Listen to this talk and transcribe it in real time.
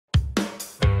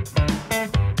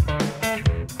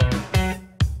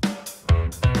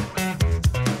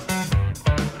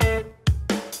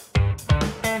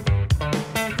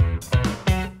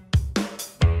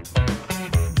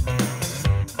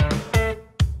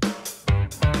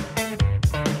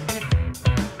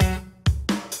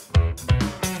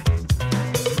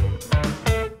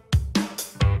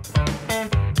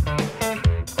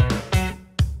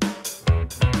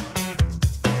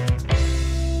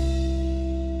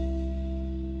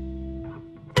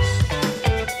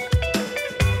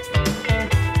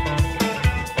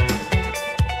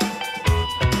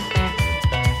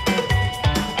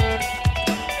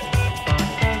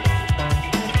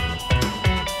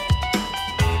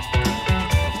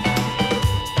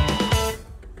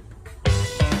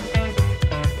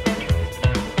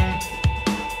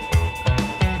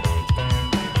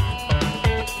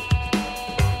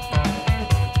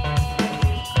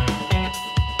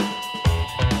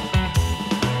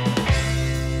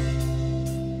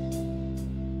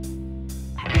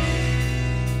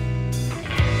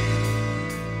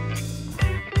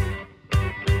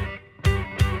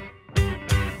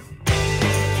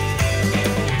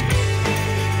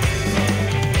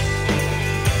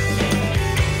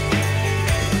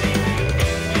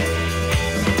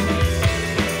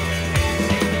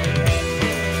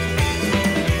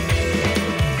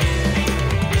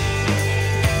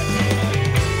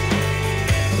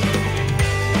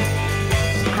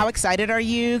excited are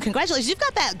you? Congratulations, you've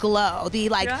got that glow,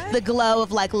 the glow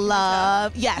of like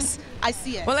love. Yes, I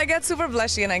see it. Well, I get super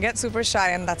blushy and I get super shy,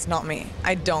 and that's not me.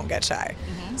 I don't get shy.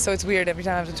 So it's weird every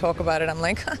time I have to talk about it. I'm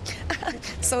like,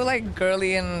 so like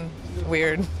girly and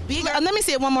weird. Let me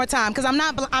see it one more time, because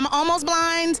I'm almost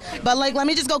blind, but like let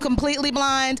me just go completely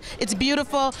blind. It's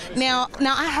beautiful. Now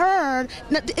I heard,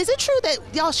 is it true that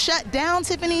y'all shut down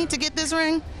Tiffany to get this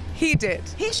ring? He did.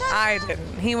 He shut I down?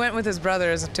 didn't. He went with his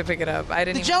brothers to pick it up. I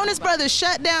didn't. The Jonas brothers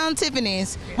shut down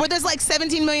Tiffany's. Where there's like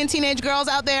 17 million teenage girls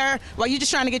out there while you're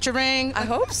just trying to get your ring. I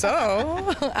hope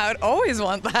so. I would always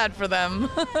want that for them.